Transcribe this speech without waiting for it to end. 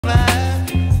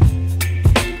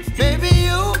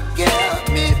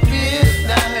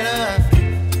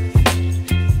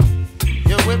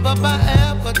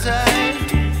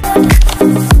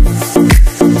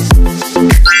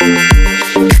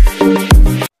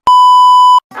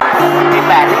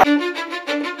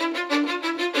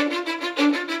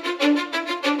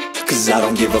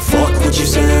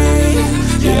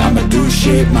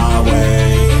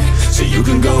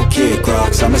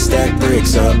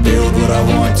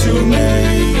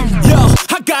make. Yo,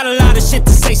 I got a lot of shit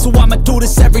to say, so I'ma do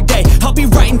this every day. I'll be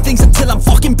writing things until I'm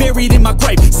fucking buried in my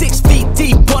grave. 6 feet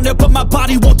deep under, but my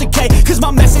body won't decay, cause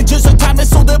my messages are timeless,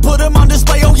 so they'll put them on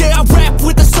display. Oh yeah, I rap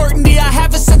with a certainty, I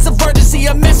have a sense of urgency,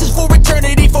 a message for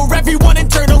eternity, for everyone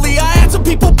internally. I had some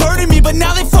people burning me, but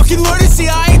now they fucking learn to see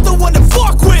I ain't the one to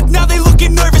fuck with. Now they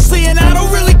looking nervously, and I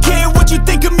don't really care what you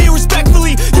think of me,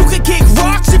 respectfully. You can kick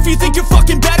rocks if you think you're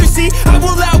fucking better, see I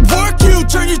will outwork you,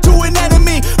 turn you to an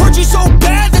enemy. Hurt you so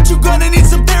bad that you're gonna need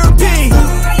some therapy.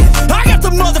 I got the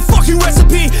motherfucking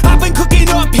recipe, I've been cooking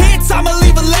up hits, I'ma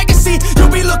leave a legacy.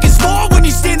 You'll be looking small when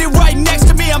you're standing right next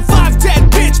to me. I'm 5'10",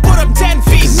 bitch, but I'm 10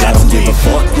 feet next to me. I don't give a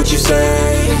fuck what you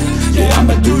say, yeah,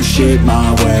 I'ma do shit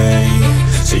my way.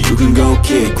 So you can go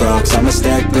kick rocks, I'ma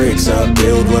stack bricks up,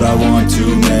 build what I want to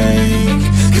make.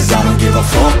 Cause I don't give a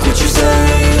fuck what you say,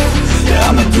 yeah,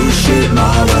 I'ma do shit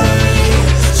my way.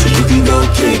 So you can go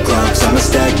kick rocks, I'ma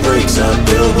stack bricks up,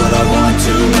 build what I want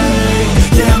to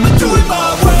make. Yeah, I'ma do it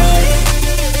my way.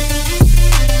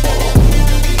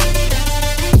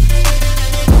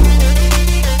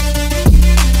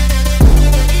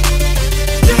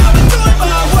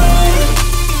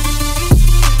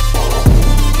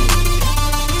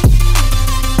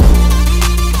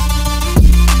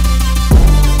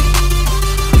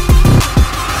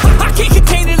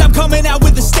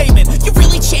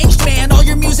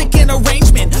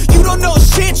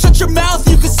 Shut your mouth,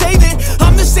 you can save it.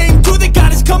 I'm the same dude that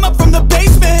got his come up from the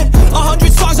basement.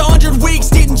 100 songs, 100 weeks,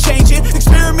 didn't change it.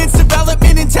 Experiments,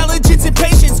 development, intelligence, and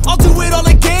patience. I'll do it all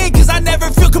again, cause I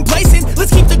never feel complacent.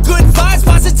 Let's keep the good vibes,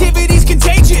 positivity's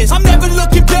contagious. I'm never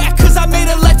looking back, cause I made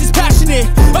a life that's passionate.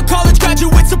 A college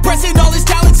graduate suppressing all his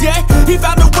talents, yeah. He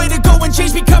found a way to go and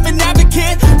change, become an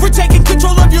advocate for taking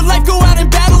control of your life, go out and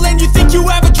battle. And you think you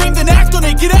have a dream, then act on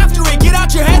it. Get after it, get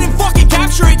out your head and fucking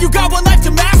capture it. You got one life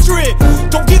to master it.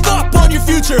 Don't give up on your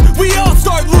future, we all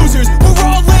start losers. We're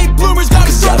all late bloomers,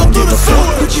 gotta struggle through the sewer.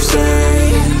 I don't give a fuck what you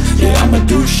say, yeah, I'ma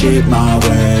do shit my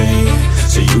way.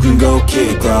 So you can go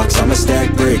kick rocks, I'ma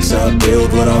stack bricks up,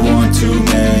 build what I want to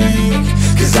make.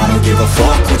 Cause I don't give a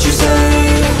fuck what you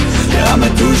say, yeah, I'ma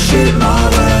do shit my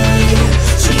way.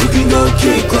 So you can go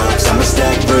kick rocks, I'ma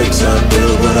stack bricks up,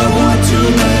 build what I want to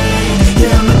make.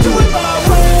 Yeah, I'ma do it my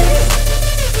way.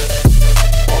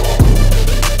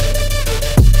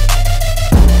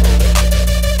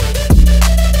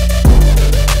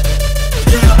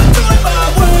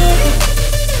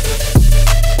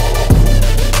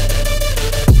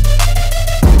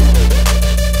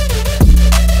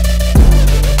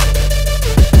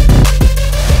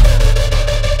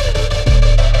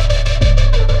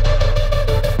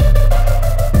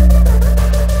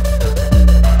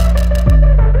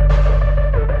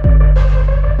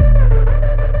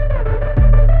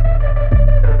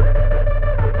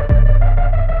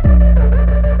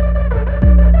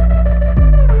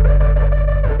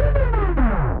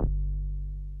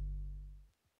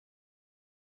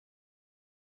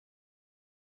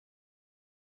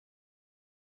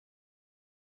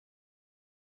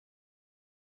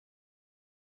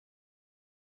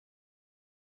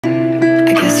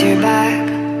 You're back.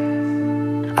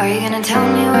 Are you gonna tell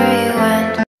me where you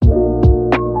went?